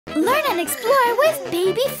Learn and explore with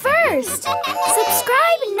Baby First.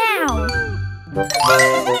 Subscribe now.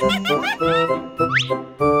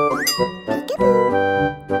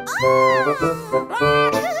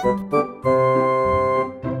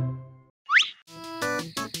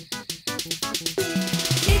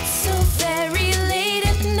 It's so very late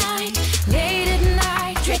at night,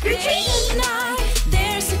 trick or treat at night.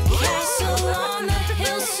 There's a castle on the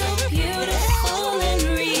hill, so beautiful and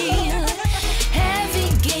real. Heavy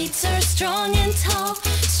gates are strong and tall,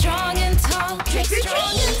 trick or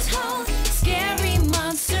strong and tall. Scary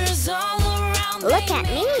monsters all around. Look at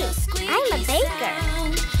me, I'm a baker.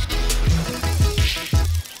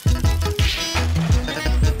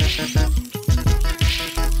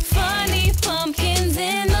 Funny pumpkins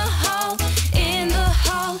in the hall, in the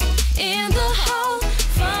hall.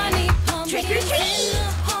 Funny pumpkins in the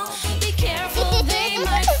hall. Be careful, they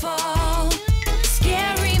might fall.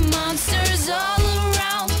 Scary monsters all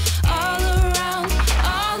around.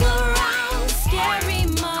 Scary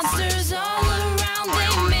monsters all around.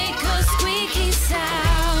 They make a squeaky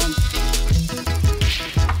sound.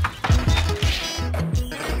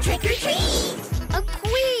 Trick or treat! A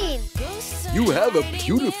queen! You have a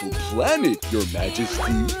beautiful planet, Your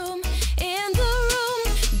Majesty. In the room,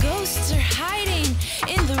 ghosts are hiding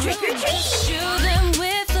in the Trick or room. treat! Shoo them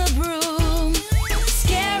with a broom.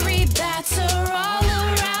 Scary bats are all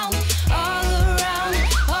around.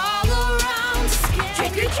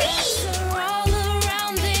 Trick or treat! Bats are all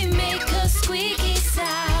around. They make a squeaky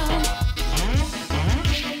sound.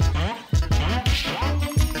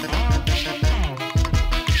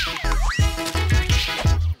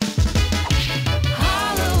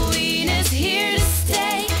 Halloween is here to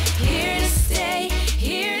stay, here to stay,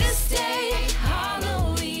 here to stay.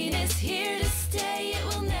 Halloween is here to stay, it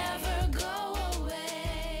will never go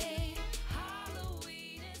away.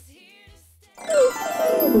 Halloween is here to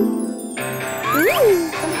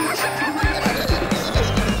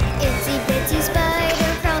Itsy bitsy spider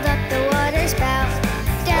crawled up the water spout.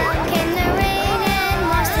 Down came the rain and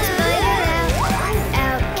washed the spider out.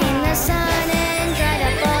 Out came the sun and dried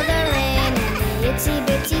up all the rain. And the itsy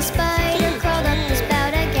bitsy spider crawled up the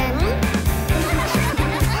spout again.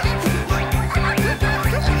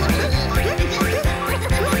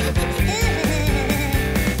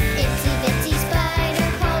 Itsy bitsy spider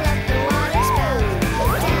crawled up the water spout.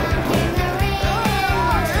 Down came the rain and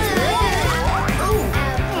washed the spider out.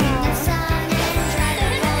 Out came the sun and dried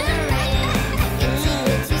up all the rain. Itsy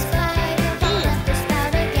bitsy spider crawled up the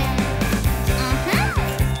spout again.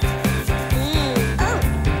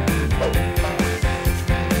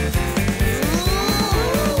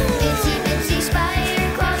 Itsy bitsy spider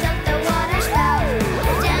crawled up the water spout.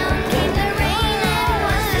 Down came the rain and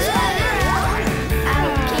washed the spider out.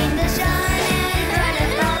 Out came the sun and dried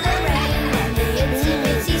up all the rain. And the itsy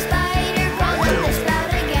bitsy spider crawled up the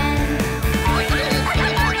spout again.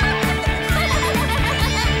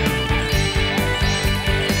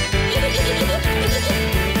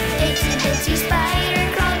 Itsy bitsy spider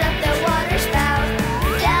crawled up the water spout.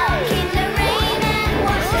 Down came the rain and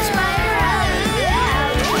washed the spider out.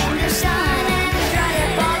 Out came the sun and dried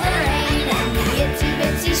up all the rain. And the itsy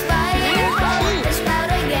bitsy spider crawled up the spout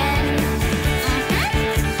again.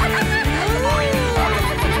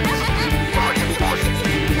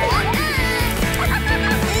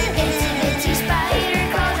 Itsy bitsy spider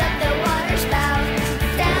crawled up the water spout.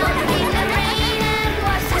 Down came the rain and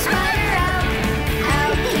washed the spider out.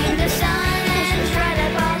 Out came the sun and dried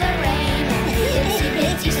up all the rain. And the itsy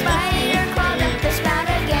bitsy spider crawled up the spout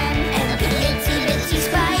again. And the itsy bitsy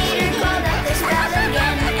spider crawled up the spout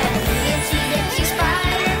again. And the itsy bitsy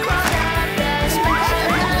spider crawled up the spout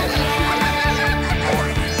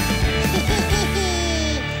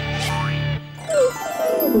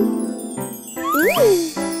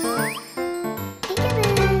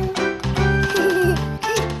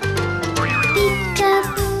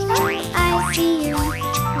Peekaboo, I see you.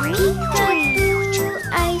 Peekaboo,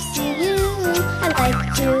 I see you. I like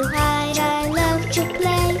to hide, I love to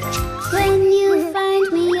play. When you find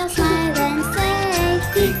me, I'll smile and say,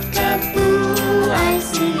 Peekaboo, I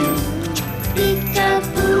see you.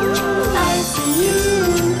 Peekaboo, I see you.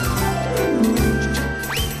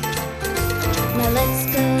 Now let's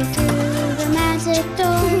go through the magic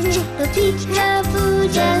door. The peekaboo,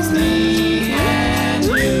 just me and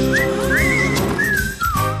you.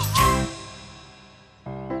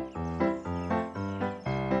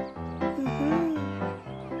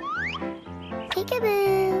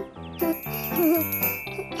 Peekaboo.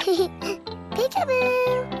 Peekaboo.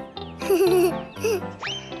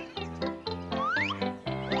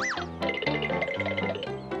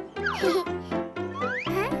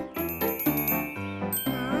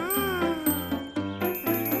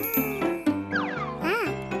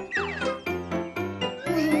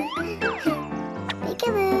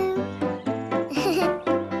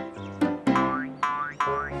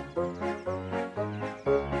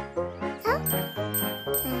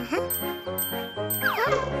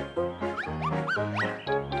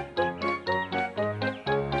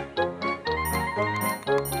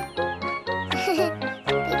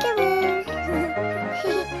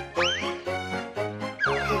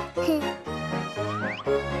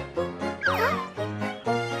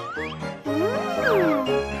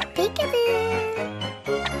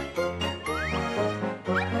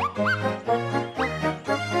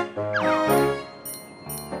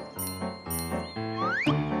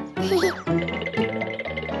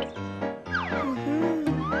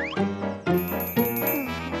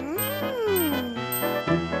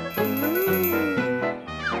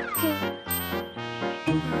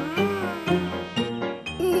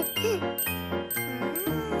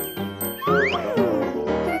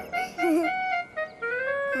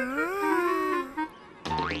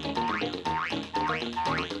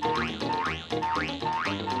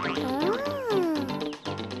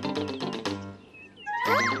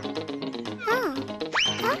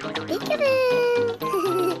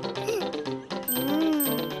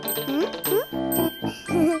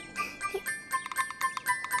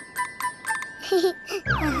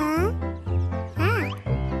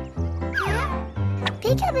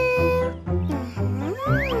 Peekaboo.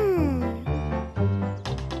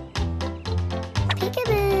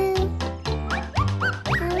 Peekaboo.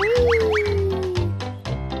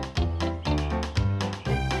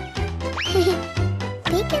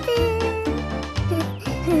 Peekaboo.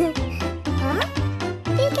 Huh?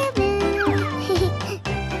 Peekaboo.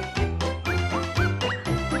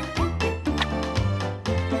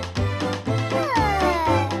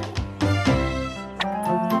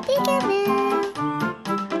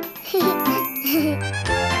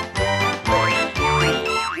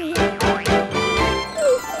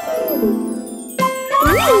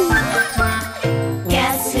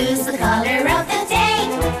 Guess who's the color of the day?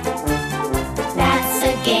 That's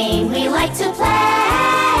a game we like to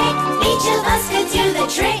play. Each of us could do the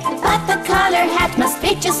trick, but the color hat must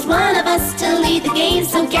pick just one of us to lead the game.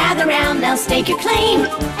 So gather round, now stake your claim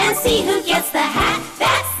and see who gets the hat.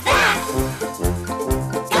 That's that!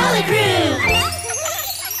 Color Crew!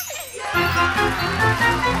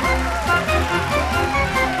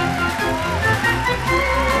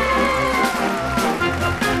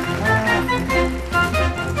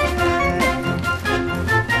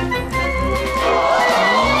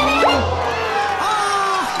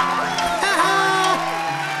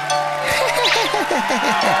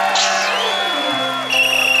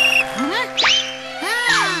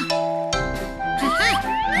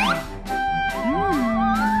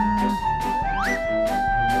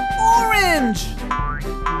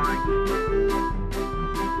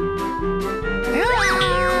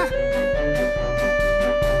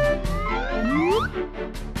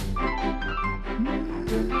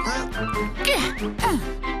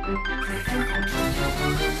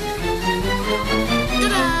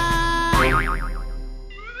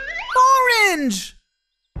 Orange! Orange!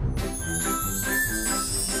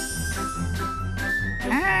 Orange!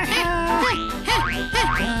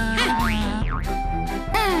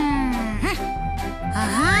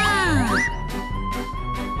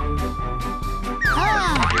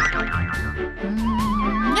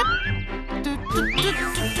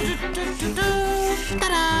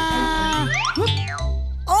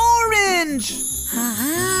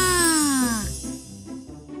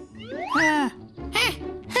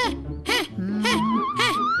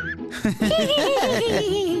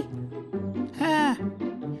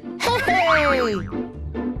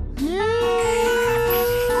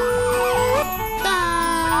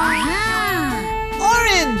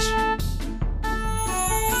 Orange!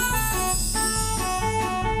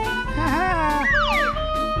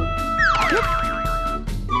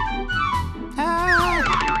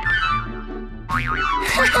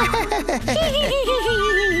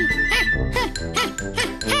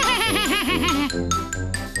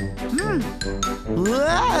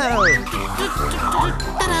 Whoa!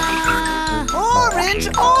 Orange,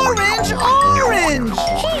 orange, orange!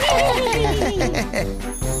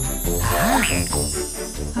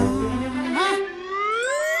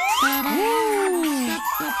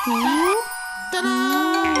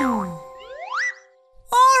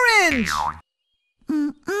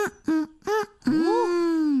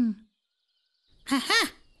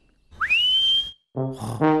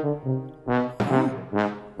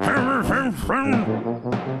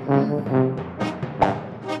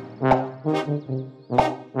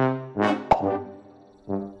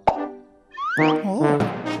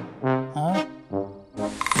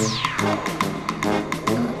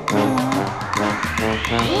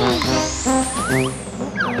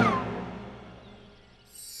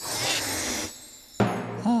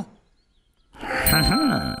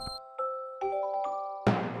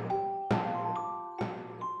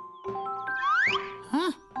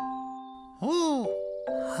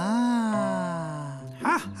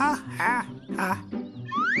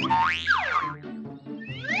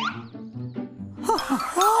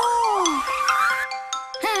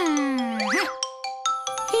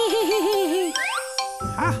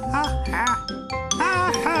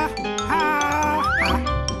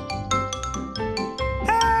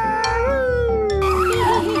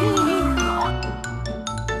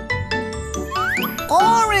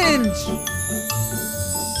 Orange!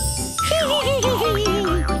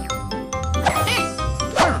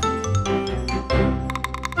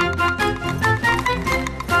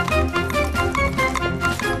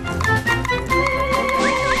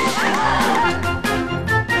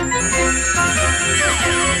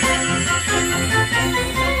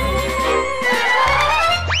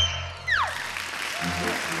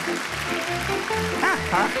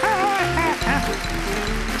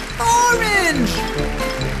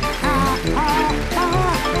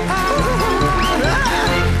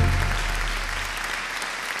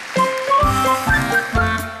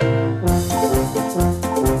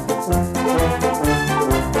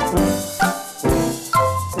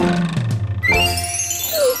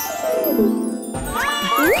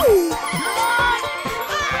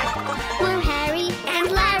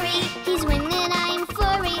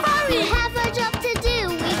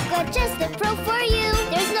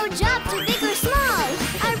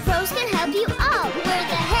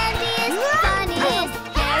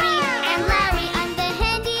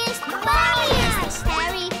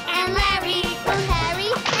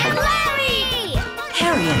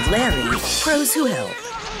 Larry, pros who help.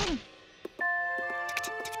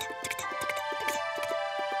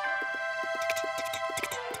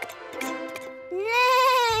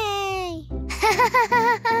 Nay!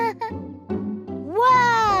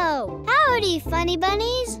 Whoa! Howdy, funny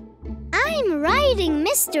bunnies! I'm riding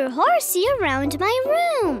Mr. Horsey around my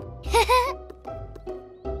room.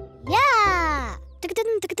 Yeah!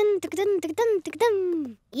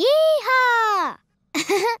 Yeehaw!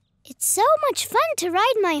 It's so much fun to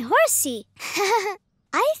ride my horsey.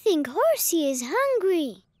 I think Horsey is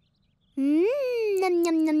hungry. Nom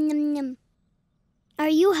nom nom nom nom. Are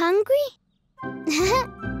you hungry?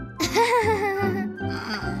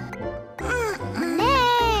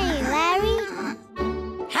 Nay, Larry.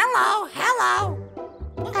 Hello, hello.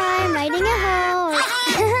 I'm riding a horse.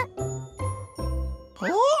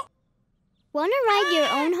 Huh? Wanna ride your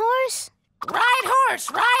own horse? Ride horse,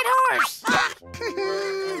 ride horse.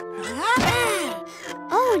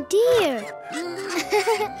 Oh dear.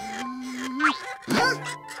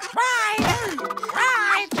 Ride,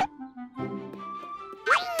 ride.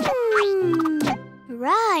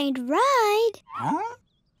 Ride, ride. Huh?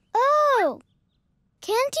 Oh,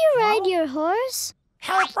 can't you ride your horse?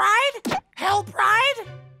 Help ride, help ride.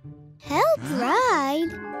 Help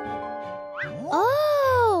ride?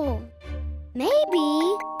 Oh,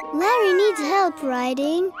 maybe Larry needs help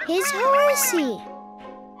riding his horsey.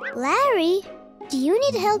 Larry, do you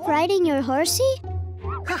need help riding your horsey?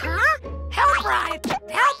 Help ride,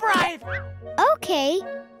 help ride. Okay,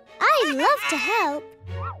 I'd love to help,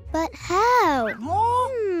 but how?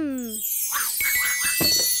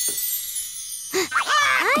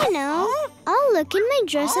 I know. I'll look in my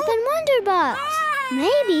dress-up and wonder box.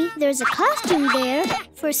 Maybe there's a costume there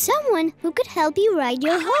for someone who could help you ride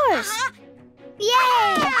your horse.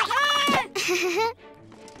 Yay!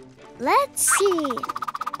 Let's see.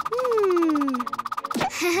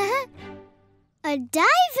 A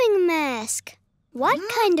diving mask. What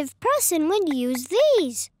kind of person would use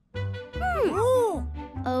these? Oh,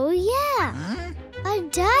 yeah. A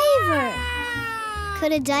diver.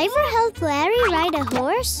 Could a diver help Larry ride a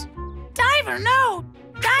horse? Diver, no!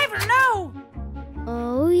 Diver, no!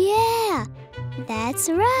 Oh, yeah. That's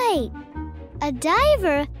right. A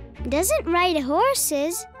diver doesn't ride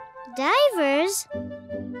horses. Divers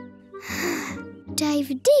dive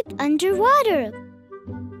deep underwater.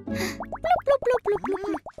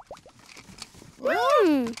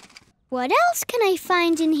 What else can I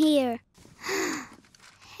find in here?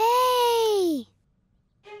 Hey!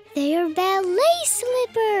 They're ballet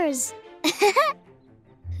slippers.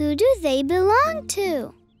 Who do they belong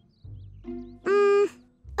to?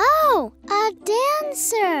 Oh, a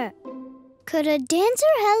dancer. Could a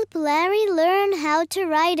dancer help Larry learn how to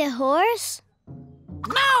ride a horse?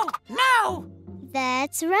 No, no!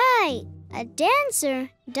 That's right. A dancer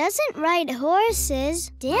doesn't ride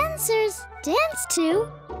horses. Dancers dance to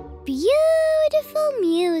beautiful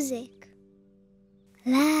music.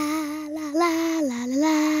 La la la la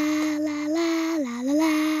la la la la la la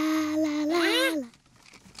la la.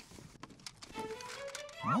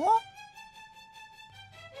 Huh?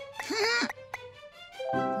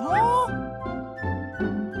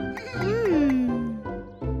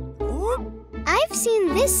 I've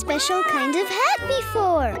seen this special kind of hat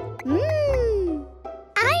before.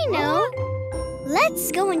 I know.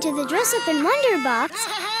 Let's go into the dress-up and wonder box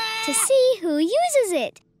to see who uses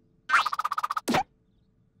it.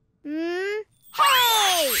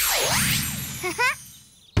 Hey!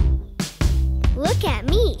 Look at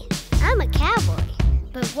me. I'm a cowboy.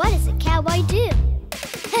 But what does a cowboy do?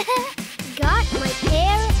 Got my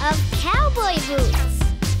pair of cowboy boots.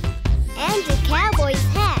 And a cowboy's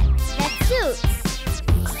hat that suits.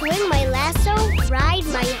 Swing my lasso, ride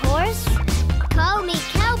my horse. Call me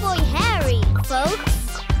Cowboy Harry,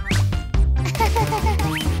 folks.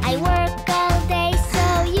 I work all day so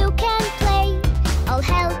you can play. I'll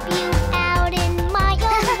help you out in my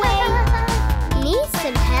own way. Need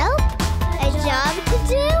some help? A job to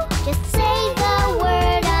do? Just say the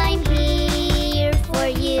word, I'm here for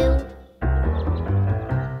you.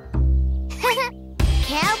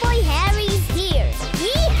 Cowboy Harry's here.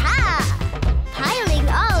 Yee-haw!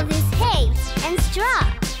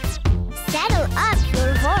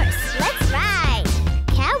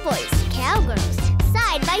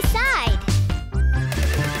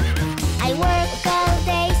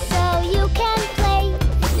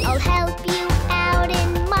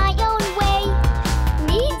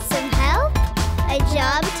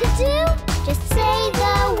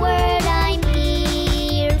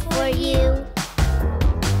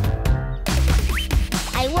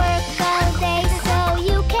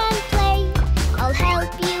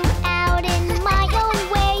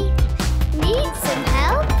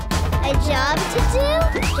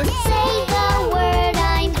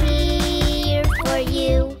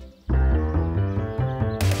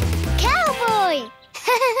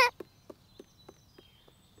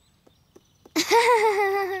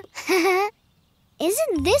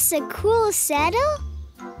 Isn't this a cool saddle?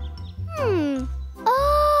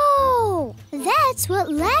 Oh, that's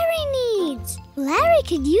what Larry needs. Larry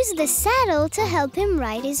could use the saddle to help him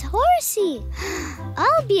ride his horsey.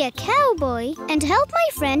 I'll be a cowboy and help my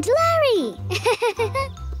friend Larry.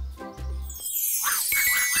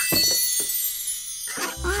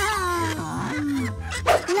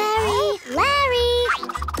 Larry!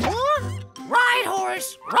 Ride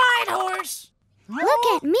horse! Ride horse! Look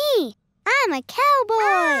at me. I'm a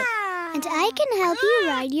cowboy. And I can help you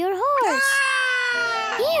ride your horse.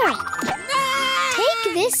 Here,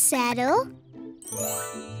 take this saddle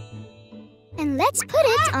and let's put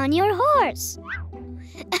it on your horse.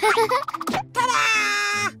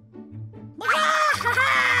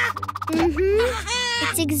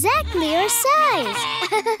 It's exactly your size.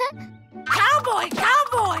 Cowboy!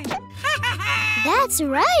 Cowboy! That's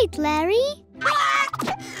right, Larry.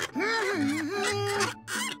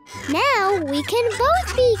 Now we can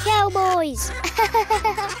both be cowboys.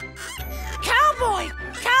 Cowboy!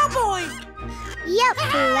 Cowboy! Yep,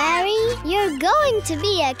 Larry, you're going to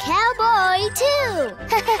be a cowboy too.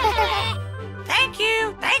 Thank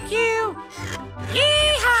you! Thank you!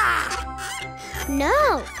 Yee-haw!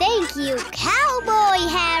 No, thank you, Cowboy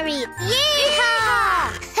Harry.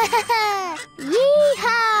 Yee-haw!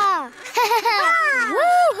 Yee-haw!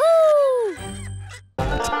 Woo-hoo!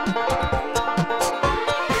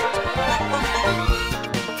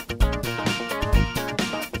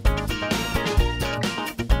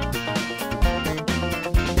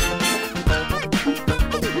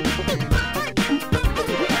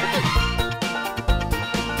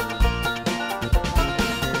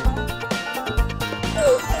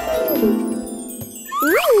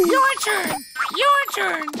 Your turn! Your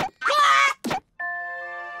turn!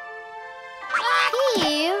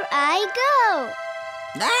 Here I go.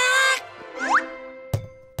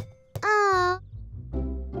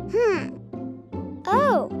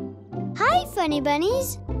 Oh. Hi, Funny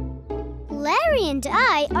Bunnies. Larry and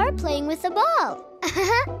I are playing with a ball.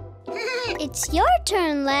 It's your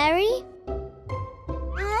turn, Larry.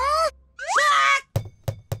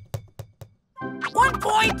 1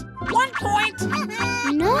 point! 1 point!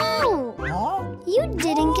 No. You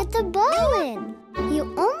didn't get the ball in. You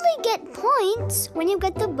only get points when you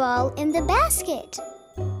get the ball in the basket.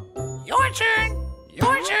 Your turn!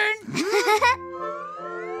 Your turn!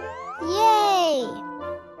 Yay!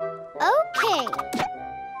 Okay.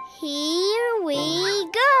 Here we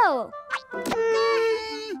go.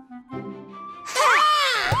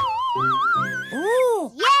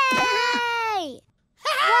 Ooh! Yay!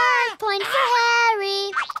 1 point for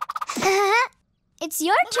Harry. It's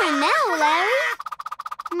your turn now, Larry.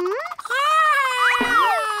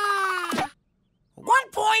 1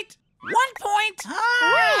 point! 1 point!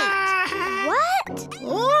 Wait, what?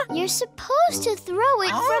 You're supposed to throw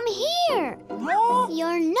it from here.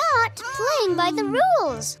 You're not playing by the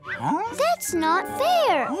rules. That's not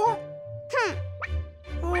fair.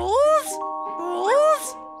 Rules?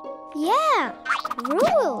 Rules? Yeah,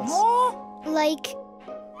 rules. Like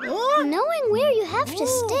knowing where you have to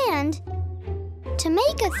stand to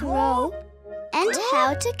make a throw and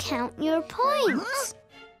how to count your points.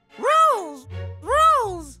 Rules!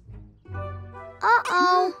 Rules!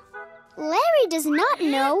 Uh-oh. Larry does not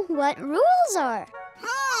know what rules are.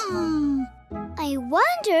 I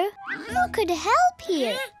wonder who could help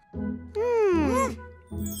here.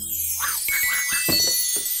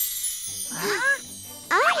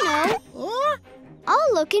 I know.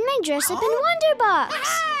 I'll look in my dress-up and wonder box.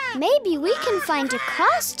 Maybe we can find a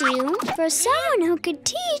costume for someone who could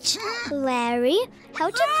teach Larry how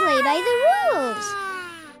to play by the rules.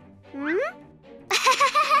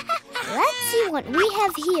 Let's see what we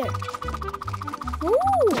have here.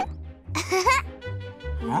 Ooh.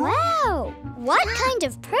 Wow! What kind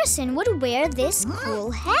of person would wear this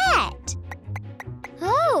cool hat?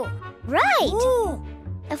 Oh, right!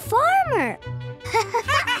 A farmer!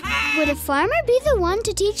 Would a farmer be the one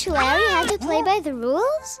to teach Larry how to play by the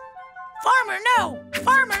rules? Farmer, no!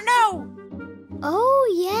 Farmer, no! Oh,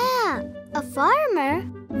 yeah. A farmer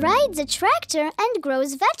rides a tractor and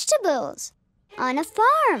grows vegetables on a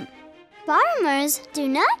farm. Farmers do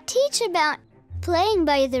not teach about playing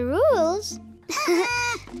by the rules.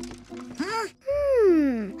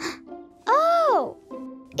 Oh,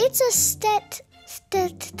 it's a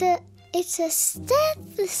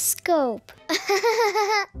stethoscope.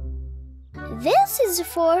 This is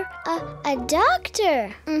for a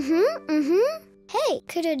doctor. Hey,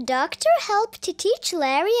 could a doctor help to teach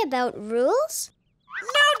Larry about rules?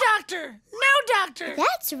 No doctor! No doctor!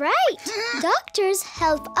 That's right. Doctors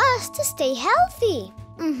help us to stay healthy.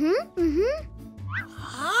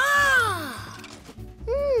 Ah!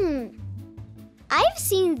 I've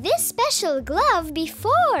seen this special glove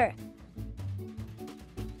before.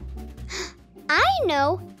 I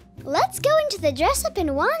know. Let's go into the Dress Up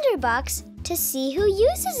and Wander box to see who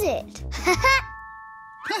uses it.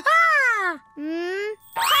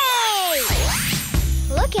 Hey!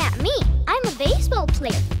 Look at me. I'm a baseball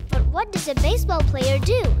player. But what does a baseball player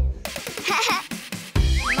do?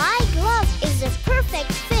 My glove is a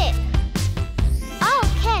perfect fit. I'll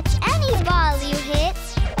catch any ball you hit.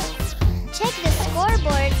 Check the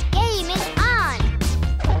scoreboard. Game is on.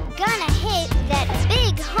 Gonna hit that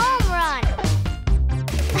big home run.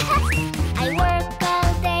 I work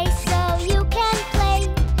all day so you can play.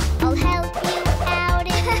 I'll help you out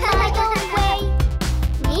in my own way.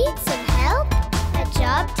 Need some help? A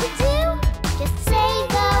job to do? Just say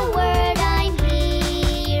the word, I'm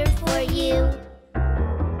here for you.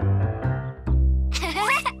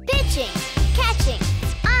 Pitching, catching,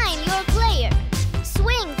 I'm your player.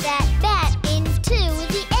 Swing that bat into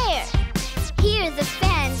the air. Hear the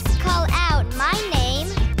fans call out my name.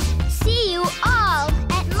 See you all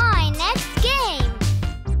at my next game.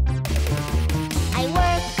 I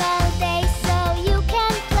work all day so you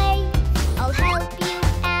can play. I'll help you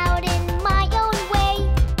out in my own way.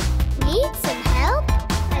 Need some help?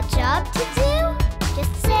 A job to do?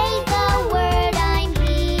 Just say the word, I'm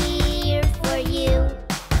here for you.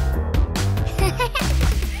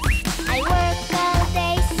 I work all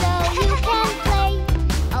day so you can play.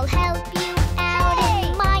 I'll help you out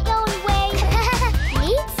in my own way.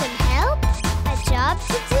 Need some help? A job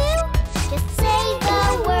to do? Just say the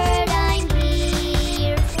word, I'm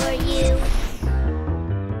here for you.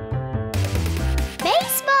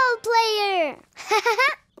 Baseball player!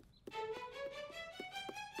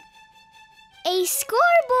 A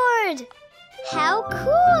scoreboard! How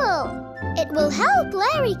cool! It will help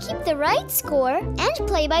Larry keep the right score and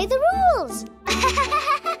play by the rules.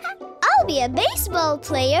 I'll be a baseball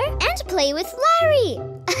player and play with Larry.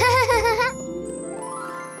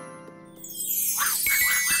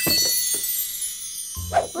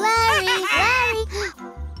 Larry!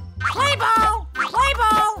 Play ball! Play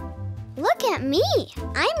ball! Look at me.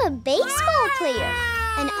 I'm a baseball player.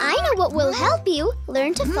 And I know what will help you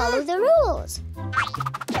learn to follow the rules.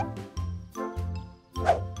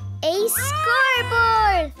 A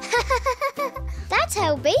scoreboard! That's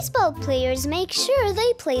how baseball players make sure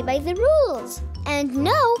they play by the rules and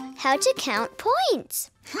know how to count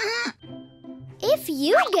points. If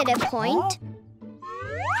you get a point,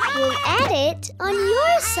 we'll add it on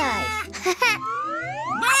your side.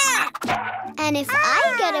 And if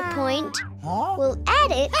I get a point, we'll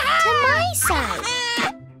add it to my side.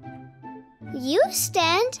 You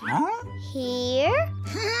stand here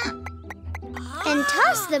and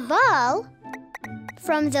toss the ball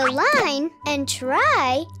from the line and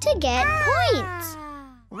try to get points.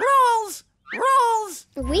 Rules! Rules!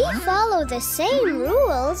 We follow the same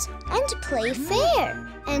rules and play fair.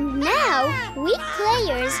 And now we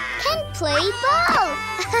players can play ball.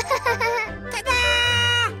 Ta-da!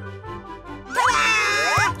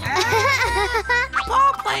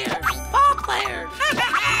 Ball player! Ball player!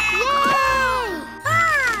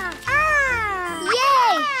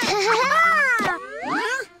 Yay!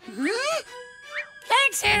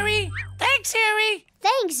 Thanks, Harry! Thanks, Harry!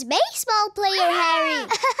 Thanks, baseball player Harry.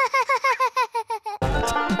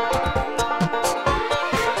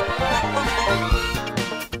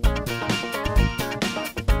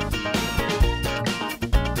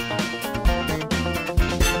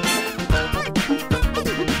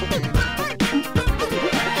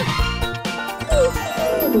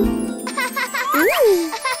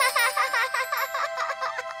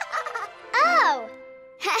 Oh!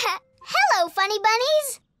 Hello, funny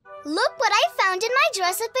bunnies! Look what I found in my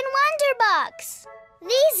Dress Up and Wonder box.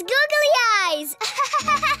 These googly eyes!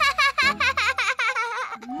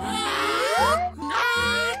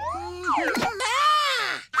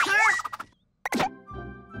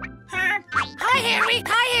 Hi, Harry!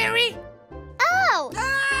 Hi, Harry! Oh!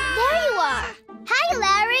 There you are! Hi,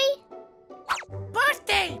 Larry!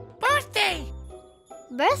 Birthday!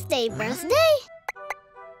 Birthday! Birthday?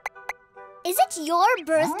 Is it your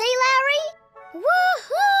birthday, Larry?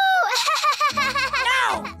 Woohoo! No!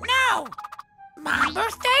 No! Mom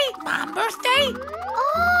birthday? Mom birthday?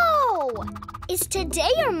 Oh! Is today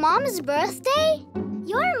your mom's birthday?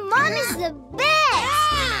 Your mom is the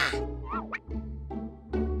best!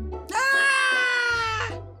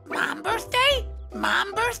 Mom birthday?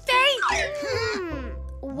 Mom birthday?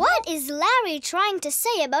 What is Larry trying to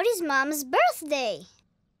say about his mom's birthday?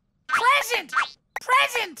 Present!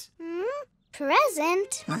 Present!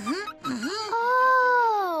 Present?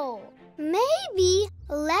 Oh, maybe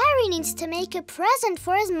Larry needs to make a present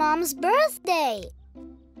for his mom's birthday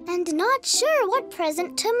and not sure what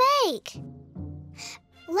present to make.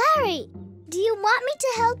 Larry, do you want me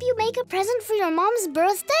to help you make a present for your mom's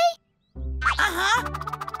birthday?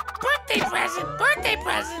 Birthday present! Birthday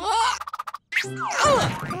present!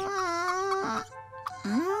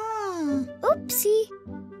 Oopsie.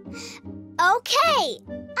 Okay,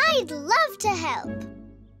 I'd love to help.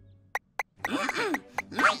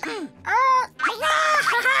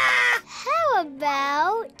 How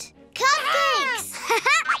about cupcakes?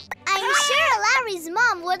 I'm sure Larry's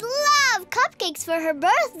mom would love cupcakes for her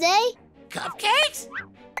birthday. Cupcakes?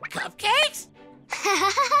 Cupcakes?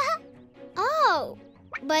 Oh,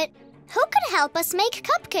 but who could help us make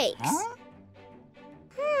cupcakes?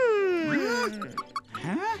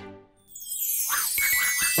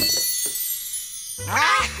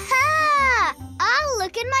 Aha! I'll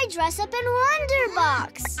look in my Dress Up and Wonder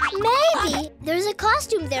box. Maybe there's a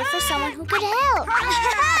costume there for someone who could help.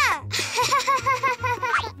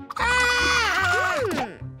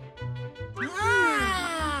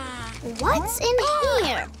 What's in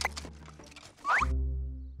here?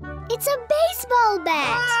 It's a baseball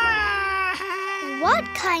bat. What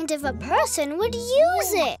kind of a person would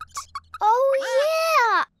use it? Oh,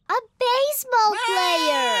 yeah, a baseball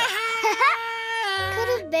player. Could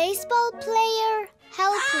a baseball player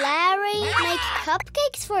help Larry make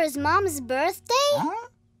cupcakes for his mom's birthday?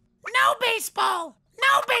 No baseball!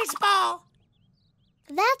 No baseball!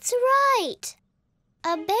 That's right.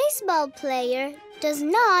 A baseball player does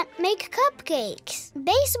not make cupcakes.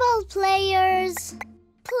 Baseball players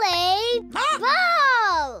play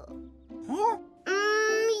ball.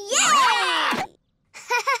 Yay!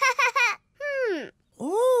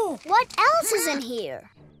 What else is in here?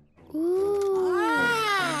 Ooh.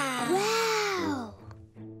 Wow.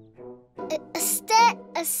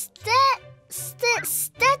 A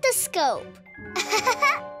stethoscope.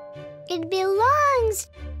 It belongs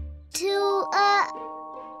to a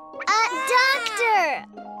doctor.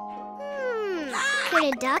 Could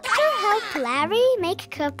a doctor help Larry make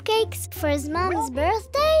cupcakes for his mom's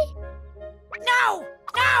birthday? No!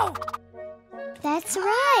 No! That's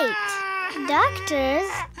right. Doctors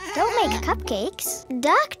don't make cupcakes.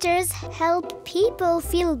 Doctors help people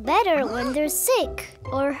feel better when they're sick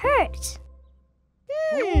or hurt.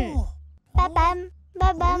 Ba-bum,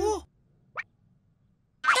 ba-bum.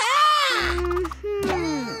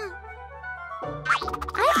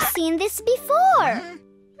 I've seen this before.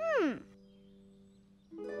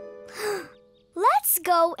 Let's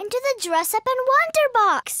go into the Dress Up and Wonder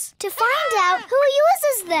box to find out who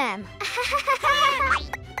uses them.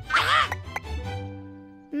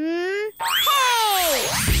 Hey!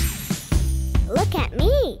 Look at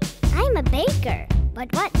me. I'm a baker.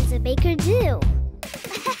 But what does a baker do?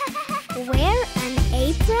 Wear an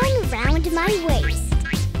apron round my waist.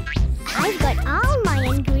 I've got all my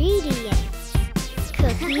ingredients.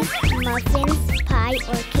 Cookies, muffins, pie,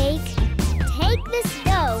 or cake. Take this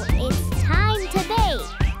dough. It's time to bake.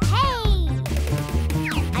 Hey!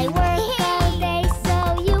 I work all day so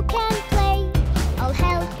you can play. I'll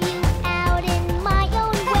help you out in my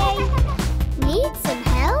own way. Need some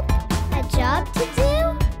help? A job to do?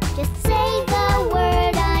 Just say the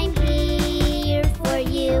word, I'm here for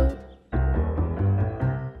you.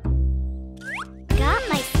 Got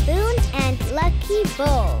my spoon and lucky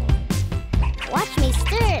bowl. Watch me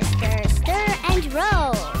stir, stir, stir, and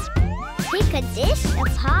roll. Pick a dish, a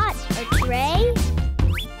pot, or tray.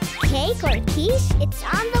 Cake or quiche, it's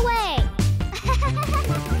on the way.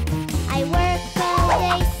 I work all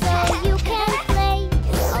day so you can play.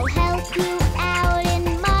 I'll help you out in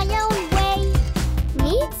my own way.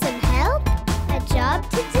 Need some help? A job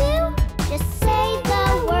to do? Just say the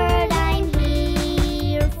word, I'm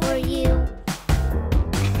here for you.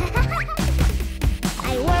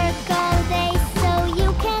 I work all day so you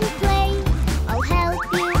can play. I'll help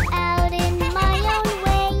you out in my own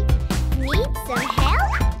way. Need some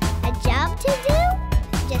help? A job to do?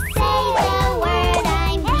 Just say the word,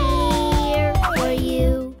 I'm here for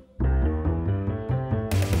you.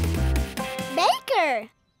 Baker!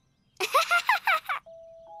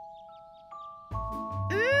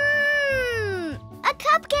 A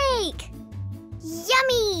cupcake!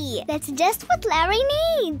 Yummy! That's just what Larry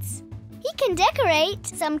needs. He can decorate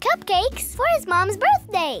some cupcakes for his mom's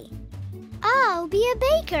birthday. I'll be a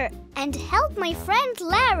baker and help my friend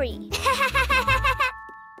Larry.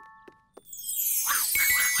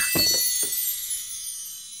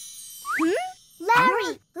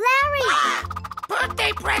 Larry! Larry!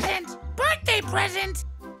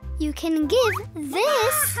 You can give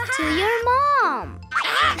this to your mom.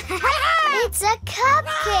 It's a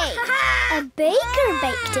cupcake. A baker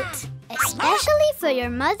baked it, especially for your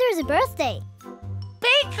mother's birthday.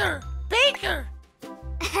 Baker! Baker!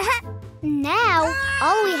 Now,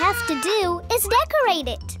 all we have to do is decorate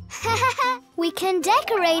it. We can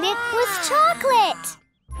decorate it with chocolate.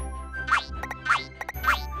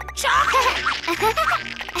 Chocolate!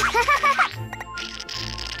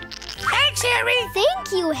 Thanks, Harry!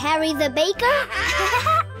 Thank you, Harry the baker.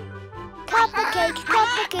 Cupcake,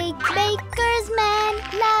 cupcake, baker's man.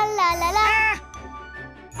 La la la la.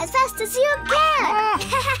 As fast as you can.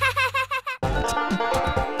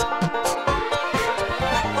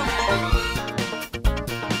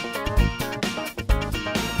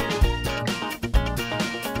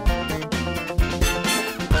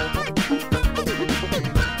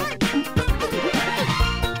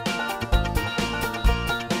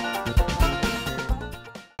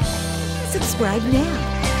 Subscribe now.